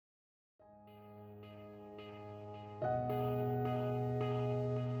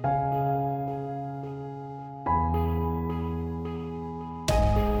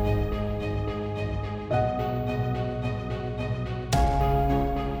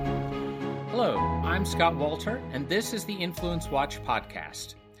Hello, I'm Scott Walter, and this is the Influence Watch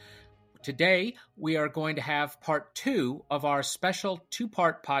podcast. Today, we are going to have part 2 of our special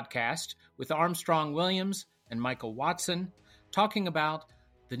 2-part podcast with Armstrong Williams and Michael Watson, talking about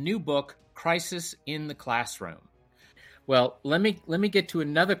the new book, Crisis in the Classroom. Well, let me get to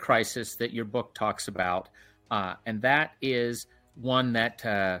another crisis that your book talks about, and that is one that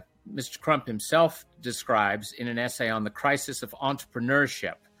Mr. Crump himself describes in an essay on the crisis of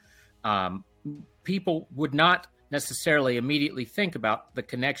entrepreneurship. People would not necessarily immediately think about the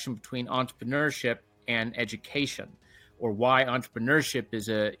connection between entrepreneurship and education, or why entrepreneurship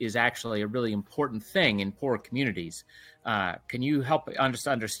is actually a really important thing in poor communities. Can you help us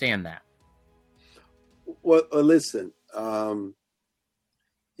understand that? Well, listen,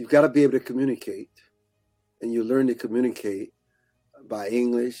 you've got to be able to communicate, and you learn to communicate by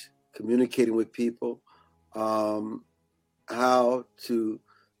English, communicating with people, how to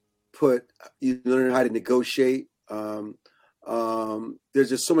you learn how to negotiate. There's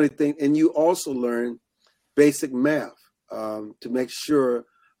just so many things. And you also learn basic math to make sure,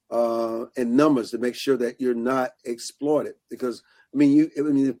 and numbers to make sure that you're not exploited. Because,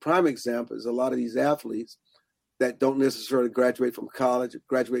 the prime example is a lot of these athletes that don't necessarily graduate from college or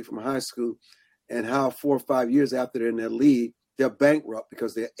graduate from high school, and how 4 or 5 years after they're in their league, they're bankrupt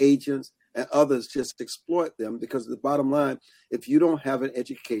because their agents and others just exploit them. Because the bottom line, if you don't have an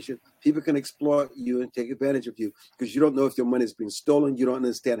education, people can exploit you and take advantage of you, because you don't know if your money is being stolen. You don't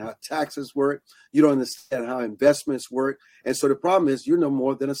understand how taxes work. You don't understand how investments work. And so the problem is you're no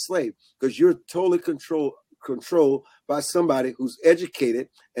more than a slave, because you're totally controlled by somebody who's educated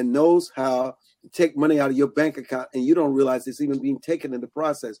and knows how to take money out of your bank account, and you don't realize it's even being taken in the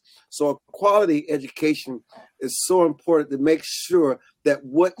process. So a quality education is so important to make sure that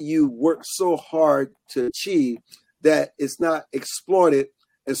what you work so hard to achieve, that it's not exploited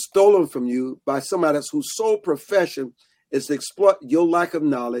and stolen from you by somebody else whose sole profession is to exploit your lack of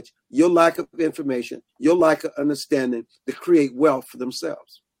knowledge, your lack of information, your lack of understanding to create wealth for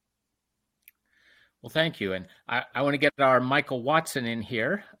themselves. Well, thank you. And I want to get our Michael Watson in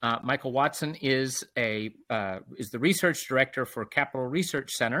here. Michael Watson is the research director for Capital Research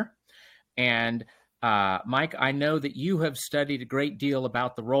Center. And Mike, I know that you have studied a great deal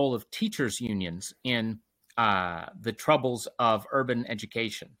about the role of teachers' unions in the troubles of urban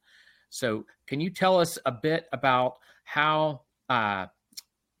education. So can you tell us a bit about how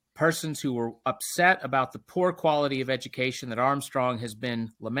persons who were upset about the poor quality of education that Armstrong has been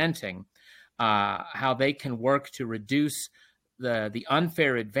lamenting, how they can work to reduce the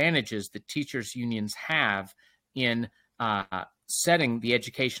unfair advantages that teachers' unions have in setting the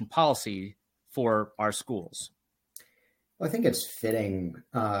education policy for our schools? Well, I think it's fitting,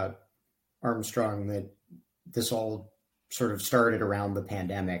 Armstrong, that this all sort of started around the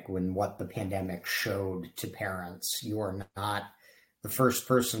pandemic, when what the pandemic showed to parents. You are not the first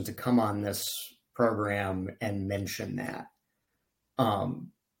person to come on this program and mention that.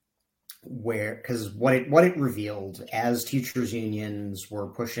 Because what it revealed, as teachers' unions were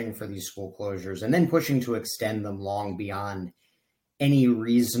pushing for these school closures and then pushing to extend them long beyond any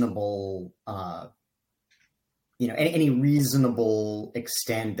reasonable, any reasonable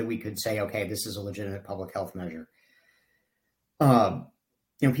extent that we could say, okay, this is a legitimate public health measure.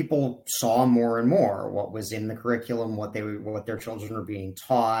 People saw more and more what was in the curriculum, what their children were being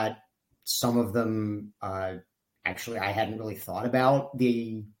taught. Some of them, actually, I hadn't really thought about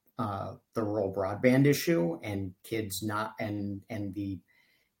the rural broadband issue and kids not, and the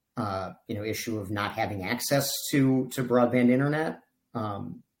issue of not having access to broadband internet,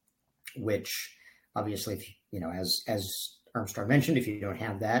 which obviously, as Armstrong mentioned, if you don't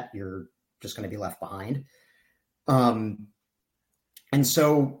have that, you're just going to be left behind. And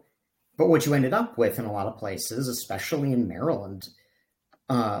so, but what you ended up with in a lot of places, especially in Maryland,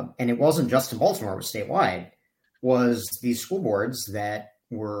 and it wasn't just in Baltimore, it was statewide, was these school boards that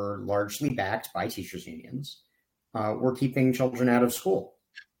were largely backed by teachers' unions, were keeping children out of school.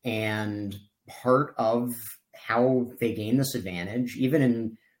 And part of how they gain this advantage, even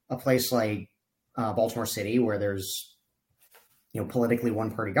in a place like Baltimore City, where there's, politically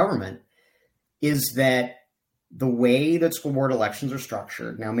one-party government, is that the way that school board elections are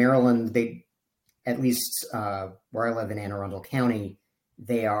structured. Now, Maryland, they, at least where I live in Anne Arundel County,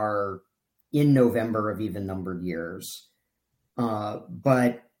 they are in November of even-numbered years.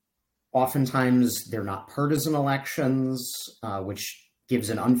 But oftentimes they're not partisan elections, which gives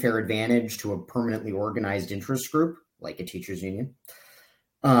an unfair advantage to a permanently organized interest group, like a teachers union.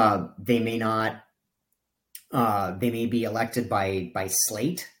 They may not. They may be elected by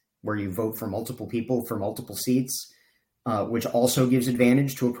slate, where you vote for multiple people for multiple seats, which also gives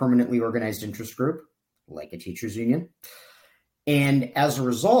advantage to a permanently organized interest group, like a teachers union. And as a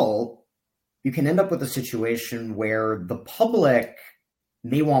result, you can end up with a situation where the public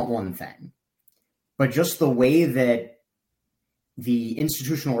may want one thing, but just the way that the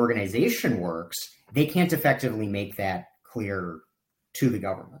institutional organization works, they can't effectively make that clear to the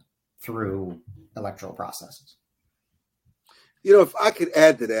government through electoral processes. If I could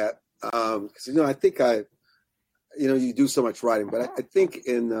add to that, because, I think you do so much writing, but I think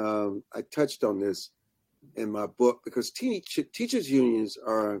I touched on this in my book, because teachers unions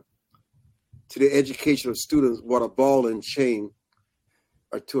are to the education of students what a ball and chain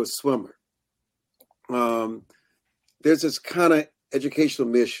are to a swimmer. There's this kind of educational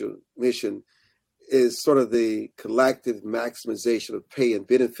mission is sort of the collective maximization of pay and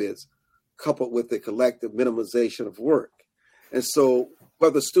benefits coupled with the collective minimization of work. And so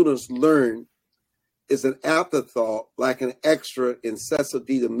what the students learn is an afterthought, like an extra in Cecil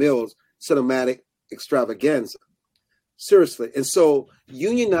D. DeMille's cinematic extravaganza. Seriously. And so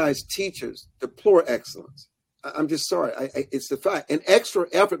unionized teachers deplore excellence. I'm just sorry. It's the fact. An extra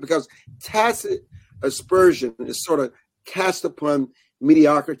effort, because tacit aspersion is sort of cast upon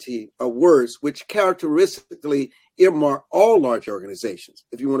mediocrity, or worse, which characteristically earmark all large organizations,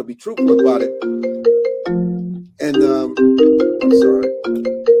 if you want to be truthful about it. And I'm sorry.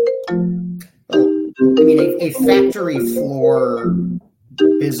 I mean, a factory floor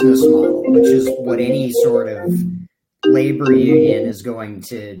business model, which is what any sort of labor union is going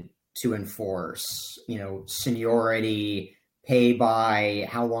to enforce, seniority, pay by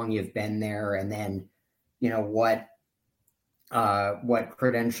how long you've been there, and then, what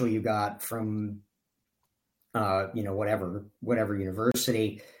credential you got from, whatever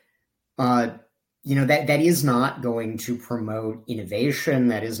university. That is not going to promote innovation.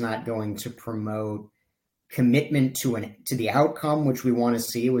 That is not going to promote commitment to the outcome, which we want to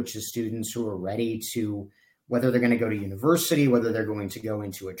see, which is students who are ready to, whether they're going to go to university, whether they're going to go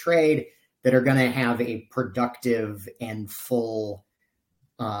into a trade, that are going to have a productive and full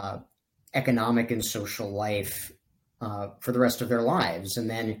economic and social life for the rest of their lives. And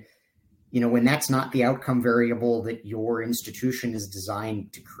then, when that's not the outcome variable that your institution is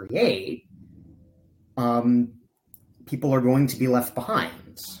designed to create, people are going to be left behind.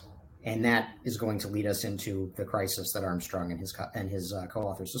 And that is going to lead us into the crisis that Armstrong and his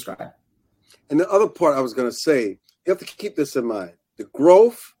co-authors describe. And the other part I was going to say, you have to keep this in mind. The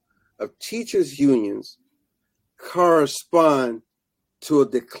growth of teachers' unions correspond to a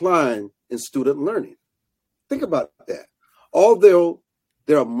decline in student learning. Think about that. Although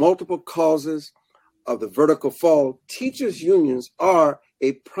there are multiple causes of the vertical fall, teachers' unions are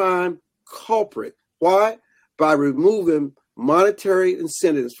a prime culprit. Why? By removing monetary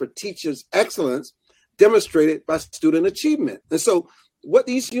incentives for teachers' excellence demonstrated by student achievement. And so what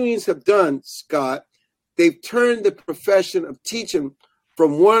these unions have done, Scott, they've turned the profession of teaching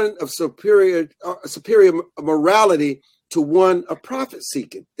from one of superior morality to one of profit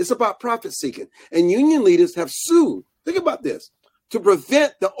seeking. It's about profit seeking. And union leaders have sued, think about this, to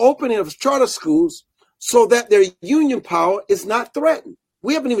prevent the opening of charter schools so that their union power is not threatened.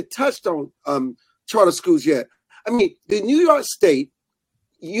 We haven't even touched on charter schools yet. I mean, the New York State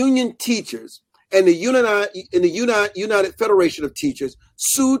union teachers and the United Federation of Teachers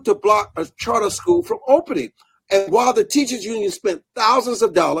sued to block a charter school from opening. And while the teachers union spent thousands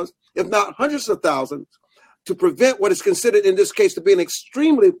of dollars, if not hundreds of thousands, to prevent what is considered in this case to be an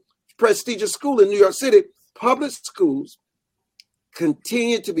extremely prestigious school in New York City, public schools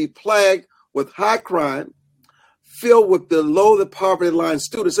continue to be plagued with high crime, filled with below the poverty line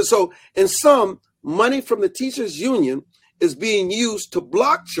students. And so in some, money from the teachers union is being used to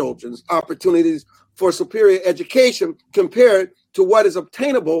block children's opportunities for superior education compared to what is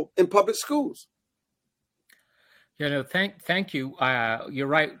obtainable in public schools. Thank you. You're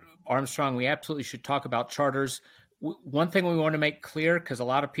right, Armstrong. We absolutely should talk about charters. One thing we want to make clear, because a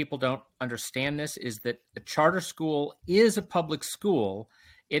lot of people don't understand this, is that a charter school is a public school.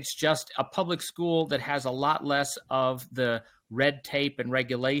 It's just a public school that has a lot less of the red tape and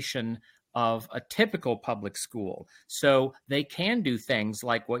regulation of a typical public school. So they can do things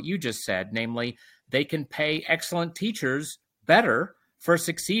like what you just said, namely, they can pay excellent teachers better for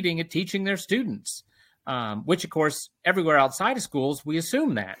succeeding at teaching their students, which, of course, everywhere outside of schools, we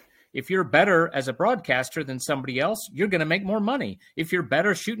assume that. if you're better as a broadcaster than somebody else, you're going to make more money. If you're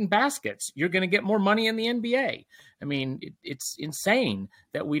better shooting baskets, you're going to get more money in the NBA. I mean, it's insane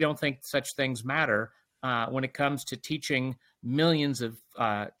that we don't think such things matter when it comes to teaching millions of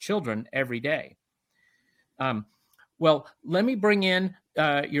children every day. Well, let me bring in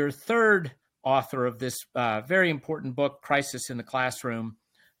your third author of this very important book, Crisis in the Classroom.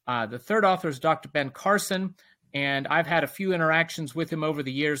 The third author is Dr. Ben Carson, and I've had a few interactions with him over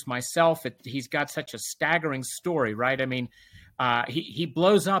the years myself. He's got such a staggering story, right? I mean, he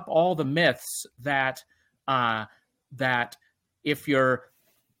blows up all the myths that if you're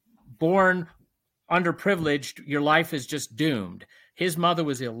born underprivileged, your life is just doomed. His mother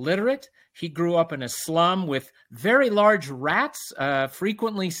was illiterate. He grew up in a slum with very large rats,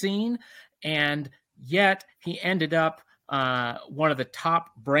 frequently seen, and yet he ended up one of the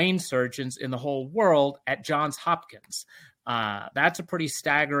top brain surgeons in the whole world at Johns Hopkins. That's a pretty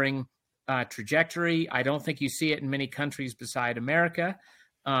staggering trajectory. I don't think you see it in many countries beside America.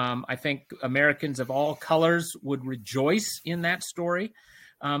 I think Americans of all colors would rejoice in that story.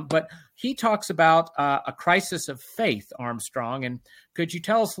 But he talks about a crisis of faith, Armstrong. And could you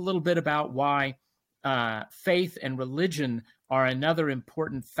tell us a little bit about why faith and religion are another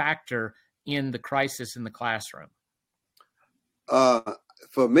important factor in the crisis in the classroom?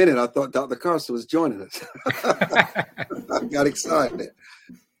 For a minute, I thought Dr. Carson was joining us. I got excited.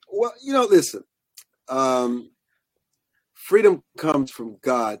 Well, listen, freedom comes from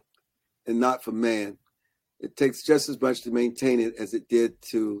God and not from man. It takes just as much to maintain it as it did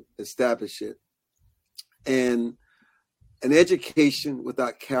to establish it. And an education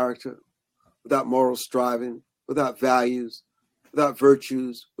without character, without moral striving, without values, without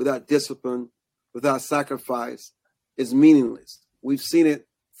virtues, without discipline, without sacrifice is meaningless. We've seen it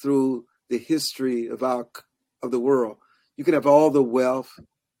through the history of the world. You can have all the wealth,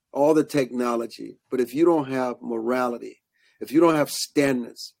 all the technology, but if you don't have morality, if you don't have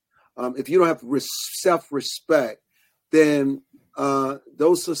standards, if you don't have self-respect, then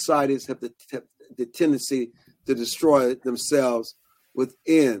those societies have the tendency to destroy themselves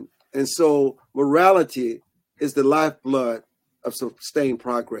within. And so morality is the lifeblood of sustained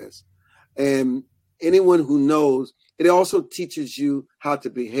progress. And anyone who knows, it also teaches you how to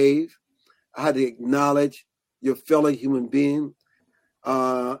behave, how to acknowledge your fellow human being.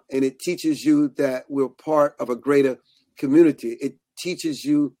 And it teaches you that we're part of a greater community. It teaches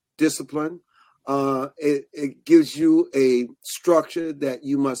you discipline. It gives you a structure that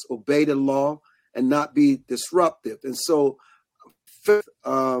you must obey the law and not be disruptive. And so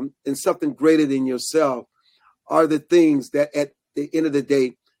in something greater than yourself are the things that at the end of the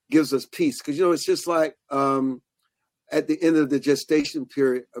day gives us peace. Because, it's just like at the end of the gestation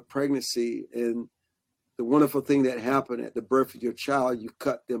period of pregnancy and the wonderful thing that happened at the birth of your child, you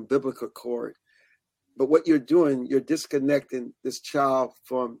cut the umbilical cord. But what you're doing, you're disconnecting this child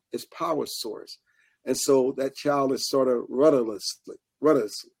from its power source. And so that child is sort of rudderless.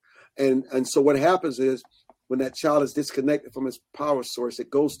 And so what happens is when that child is disconnected from its power source, it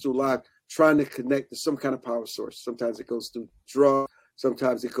goes through life trying to connect to some kind of power source. Sometimes it goes through drugs.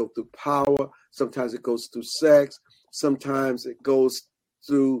 Sometimes it goes through power. Sometimes it goes through sex. Sometimes it goes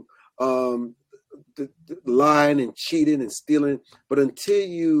through the lying and cheating and stealing. But until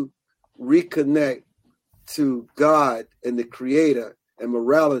you reconnect to God and the Creator and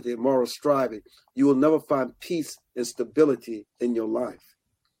morality and moral striving, you will never find peace and stability in your life.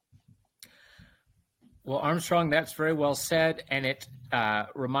 Well, Armstrong, that's very well said. And it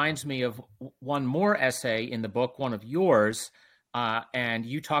reminds me of one more essay in the book, one of yours. And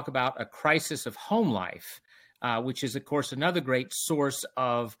you talk about a crisis of home life, which is, of course, another great source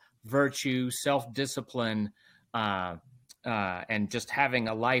of virtue, self-discipline, and just having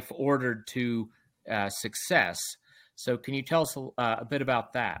a life ordered to success. So can you tell us a bit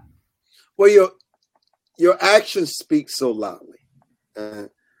about that? Well, your actions speak so loudly.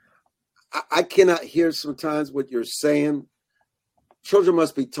 I cannot hear sometimes what you're saying. Children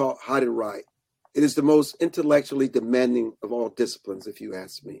must be taught how to write. It is the most intellectually demanding of all disciplines, if you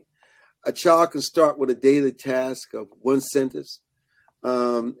ask me. A child can start with a daily task of one sentence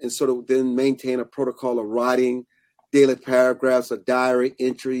and sort of then maintain a protocol of writing daily paragraphs or diary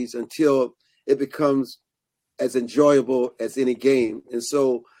entries until it becomes as enjoyable as any game. And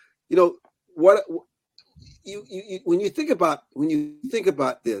so, when you think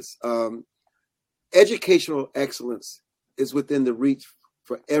about this, educational excellence is within the reach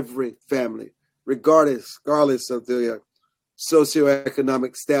for every family, regardless of their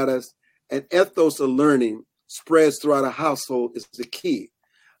socioeconomic status. And ethos of learning spreads throughout a household is the key.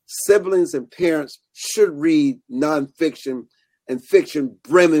 Siblings and parents should read nonfiction and fiction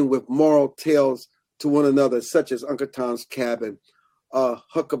brimming with moral tales to one another, such as Uncle Tom's Cabin,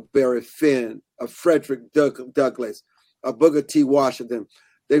 Huckleberry Finn, Frederick Douglass, Booker T. Washington.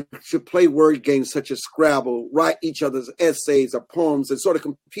 They should play word games such as Scrabble, write each other's essays or poems, and sort of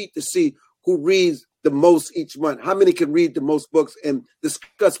compete to see who reads the most each month. How many can read the most books and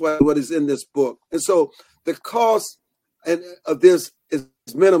discuss what is in this book? And so the cost of this is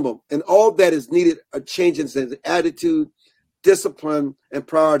minimal, and all that is needed are changes in attitude, discipline, and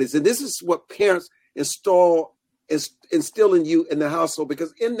priorities. And this is what parents instill in you in the household,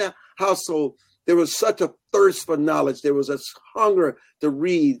 because in the household, there was such a thirst for knowledge. There was a hunger to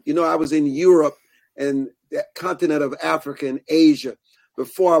read. You know, I was in Europe and the continent of Africa and Asia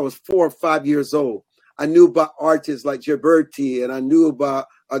before I was 4 or 5 years old. I knew about artists like Ghiberti, and I knew about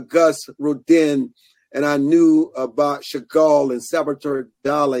Auguste Rodin, and I knew about Chagall and Salvatore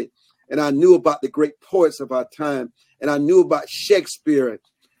Dali, and I knew about the great poets of our time, and I knew about Shakespeare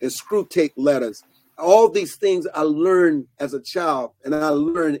and Screwtape Letters. All these things I learned as a child, and I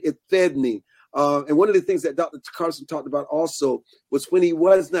learned it fed me. And one of the things that Dr. Carson talked about also was when he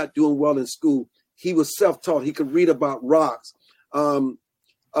was not doing well in school, he was self-taught. He could read about rocks.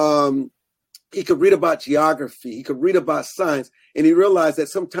 He could read about geography. He could read about science. And he realized that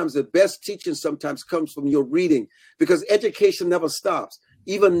sometimes the best teaching sometimes comes from your reading, because education never stops.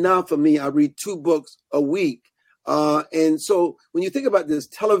 Even now for me, I read 2 books a week. And so when you think about this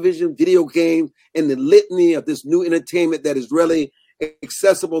television, video game, and the litany of this new entertainment that is really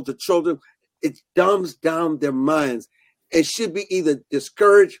accessible to children, it dumbs down their minds and should be either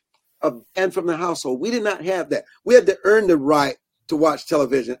discouraged or banned from the household. We did not have that. We had to earn the right to watch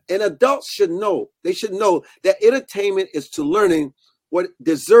television. And adults should know. They should know that entertainment is to learning what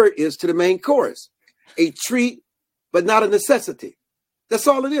dessert is to the main course. A treat, but not a necessity. That's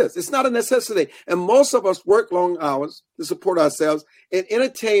all it is. It's not a necessity. And most of us work long hours to support ourselves, and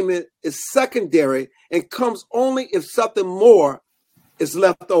entertainment is secondary and comes only if something more is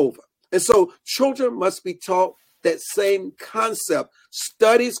left over. And so children must be taught that same concept.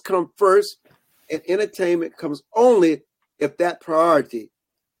 Studies come first, and entertainment comes only if that priority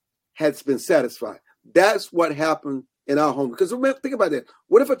has been satisfied. That's what happened in our home. Because remember, think about that.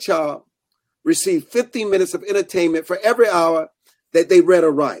 What if a child received 15 minutes of entertainment for every hour that they read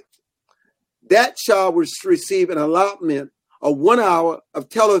or write? That child will receive an allotment of 1 hour of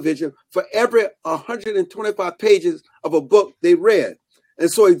television for every 125 pages of a book they read. And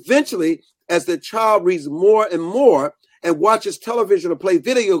so eventually, as the child reads more and more and watches television or play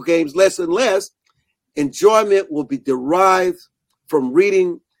video games less and less, enjoyment will be derived from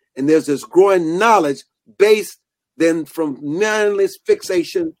reading. And there's this growing knowledge based then from mindless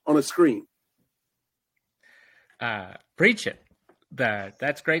fixation on a screen. Preach it.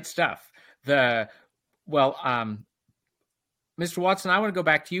 That's great stuff. Mr. Watson, I want to go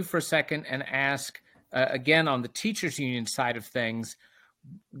back to you for a second and ask, again, on the teachers union side of things,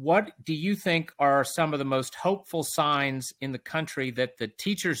 what do you think are some of the most hopeful signs in the country that the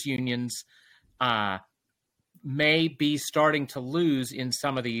teachers unions may be starting to lose in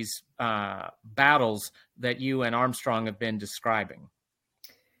some of these battles that you and Armstrong have been describing?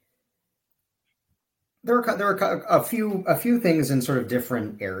 There are a few things in sort of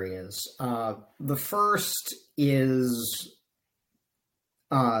different areas. The first is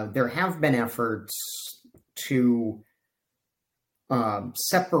there have been efforts to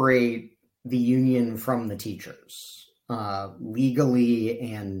separate the union from the teachers, legally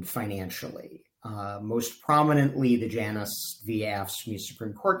and financially. Most prominently, the Janus v. AFSCME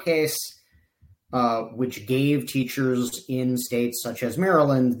Supreme Court case, which gave teachers in states such as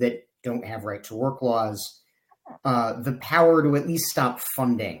Maryland that don't have right to work laws the power to at least stop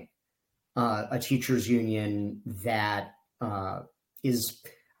funding a teachers union that is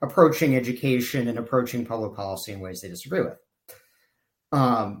approaching education and approaching public policy in ways they disagree with.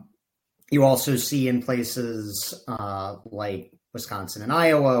 You also see in places like Wisconsin and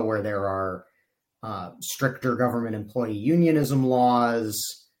Iowa, where there are stricter government employee unionism laws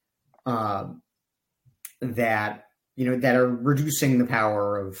that are reducing the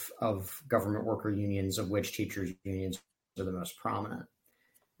power of government worker unions, of which teachers unions are the most prominent.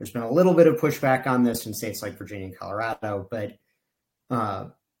 There's been a little bit of pushback on this in states like Virginia and Colorado, but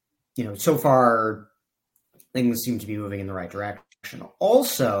so far things seem to be moving in the right direction.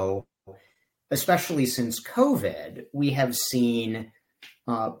 Also, especially since COVID, we have seen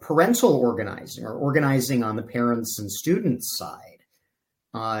parental organizing, or organizing on the parents and students side,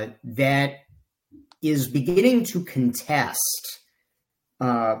 that is beginning to contest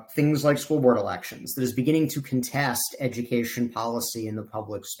things like school board elections, that is beginning to contest education policy in the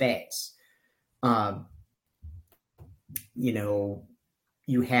public space.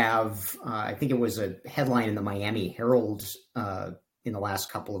 you have, I think it was a headline in the Miami Herald in the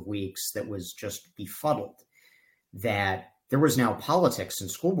last couple of weeks that was just befuddled that there was now politics in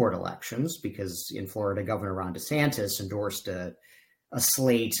school board elections because in Florida, Governor Ron DeSantis endorsed a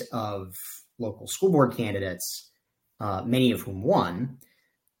slate of local school board candidates, many of whom won,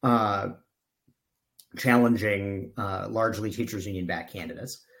 challenging largely teachers union-backed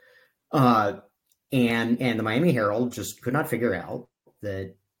candidates. And the Miami Herald just could not figure out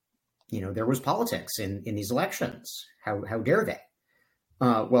that, there was politics in these elections. How dare they?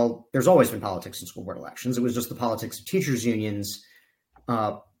 Well, there's always been politics in school board elections. It was just the politics of teachers unions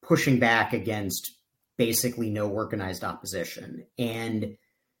pushing back against basically no organized opposition. And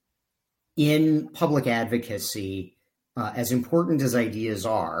in public advocacy, as important as ideas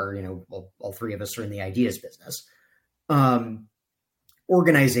are, all three of us are in the ideas business,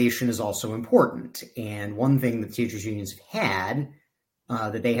 organization is also important. And one thing that teachers unions have had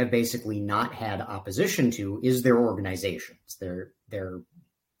that they have basically not had opposition to is their organizations. They're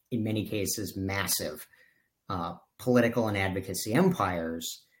in many cases massive political and advocacy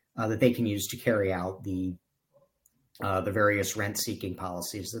empires that they can use to carry out the various rent-seeking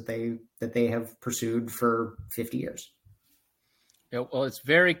policies that they have pursued for 50 years. Yeah, well, it's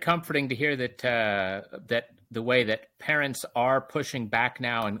very comforting to hear that that the way that parents are pushing back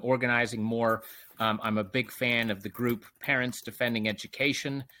now and organizing more. I'm a big fan of the group Parents Defending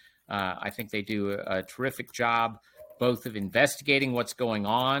Education. I think they do a terrific job, both of investigating what's going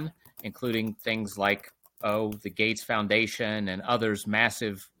on, including things like, the Gates Foundation and others'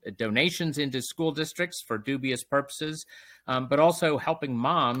 massive donations into school districts for dubious purposes, but also helping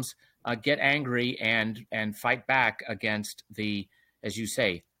moms get angry and fight back against the, as you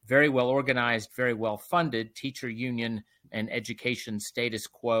say, very well organized, very well funded teacher union and education status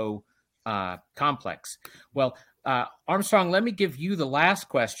quo complex. Well, Armstrong, let me give you the last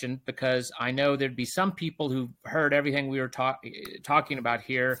question, because I know there'd be some people who heard everything we were talking about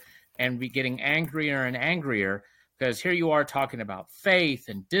here and be getting angrier and angrier, because here you are talking about faith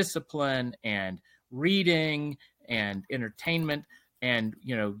and discipline and reading and entertainment. And,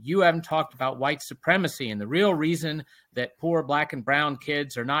 you haven't talked about white supremacy. And the real reason that poor Black and brown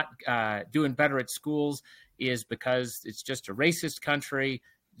kids are not doing better at schools is because it's just a racist country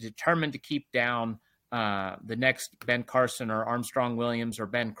determined to keep down the next Ben Carson or Armstrong Williams or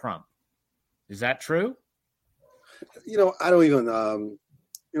Ben Crump. Is that true? I don't even,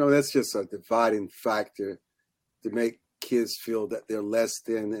 that's just a dividing factor to make kids feel that they're less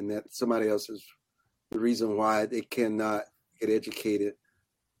than and that somebody else is the reason why they cannot get educated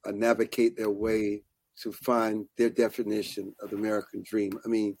or navigate their way to find their definition of the American dream. I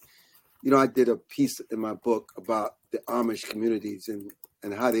mean, I did a piece in my book about the Amish communities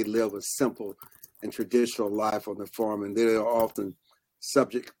and how they live a simple and traditional life on the farm. And they are often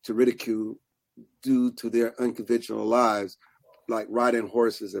subject to ridicule due to their unconventional lives, like riding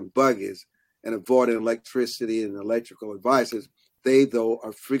horses and buggies and avoiding electricity and electrical devices. They, though,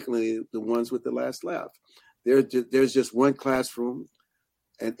 are frequently the ones with the last laugh. There's just one classroom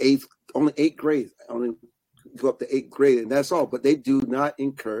and only 8th grade, only go up to 8th grade, and that's all. But they do not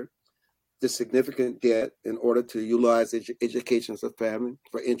incur the significant debt in order to utilize education as a family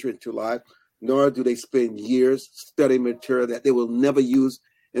for entry into life, nor do they spend years studying material that they will never use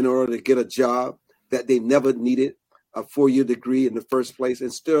in order to get a job that they never needed a 4-year degree in the first place.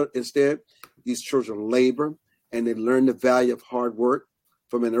 Instead, these children labor and they learn the value of hard work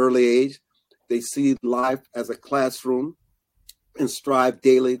from an early age. They see life as a classroom and strive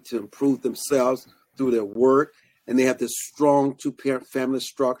daily to improve themselves through their work. And they have this strong 2-parent family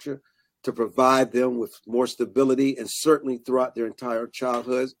structure to provide them with more stability and certainly throughout their entire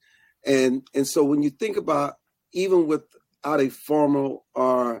childhoods. And so when you think about, even without a formal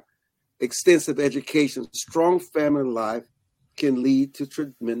or extensive education, strong family life can lead to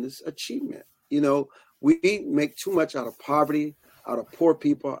tremendous achievement. We make too much out of poverty, out of poor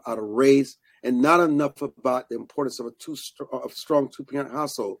people, out of race, and not enough about the importance of a strong 2-parent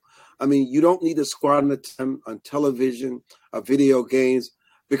household. I mean, you don't need to squander the time on television or video games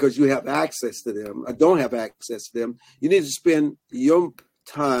because you have access to them or don't have access to them. You need to spend your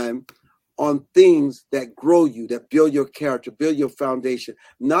time on things that grow you, that build your character, build your foundation,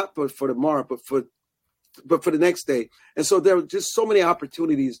 not for tomorrow, but for the next day. And so there are just so many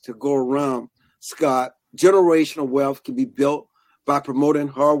opportunities to go around, Scott. Generational wealth can be built by promoting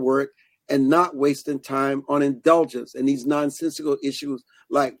hard work and not wasting time on indulgence and these nonsensical issues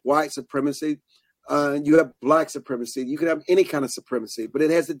like white supremacy. You have Black supremacy. You can have any kind of supremacy, but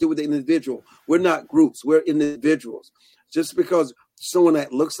it has to do with the individual. We're not groups. We're individuals. Just because someone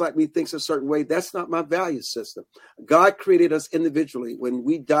that looks like me thinks a certain way. That's not my value system. God created us individually. When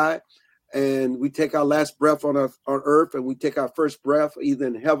we die and we take our last breath on earth, and we take our first breath either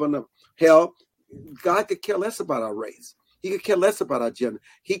in heaven or hell, God could care less about our race. He could care less about our gender.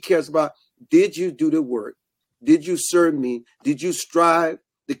 He cares about, did you do the work? Did you serve me? Did you strive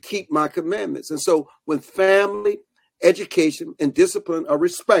to keep my commandments? And so when family, education, and discipline are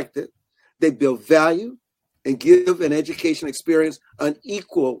respected, they build value and give an education experience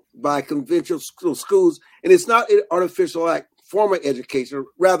unequal by conventional schools. And it's not an artificial act, form of education.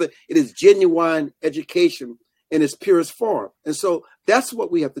 Rather, it is genuine education in its purest form. And so that's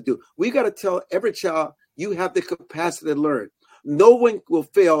what we have to do. We got to tell every child, you have the capacity to learn. No one will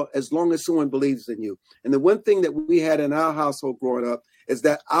fail as long as someone believes in you. And the one thing that we had in our household growing up is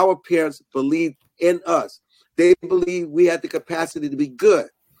that our parents believed in us. They believed we had the capacity to be good,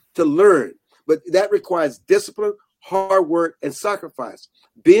 to learn. But that requires discipline, hard work, and sacrifice.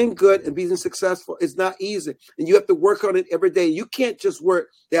 Being good and being successful is not easy. And you have to work on it every day. You can't just work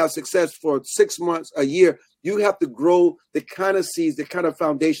to have success for 6 months, a year. You have to grow the kind of seeds, the kind of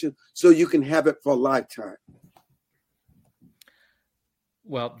foundation, so you can have it for a lifetime.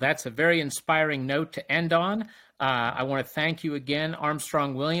 Well, that's a very inspiring note to end on. I want to thank you again,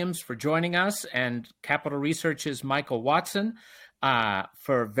 Armstrong Williams, for joining us, and Capital Research's Michael Watson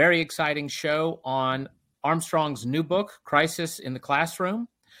for a very exciting show on Armstrong's new book, Crisis in the Classroom.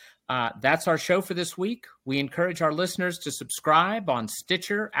 That's our show for this week. We encourage our listeners to subscribe on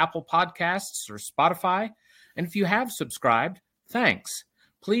Stitcher, Apple Podcasts, or Spotify. And if you have subscribed, thanks.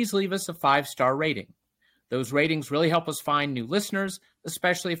 Please leave us a 5-star rating. Those ratings really help us find new listeners,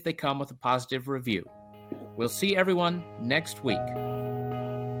 especially if they come with a positive review. We'll see everyone next week.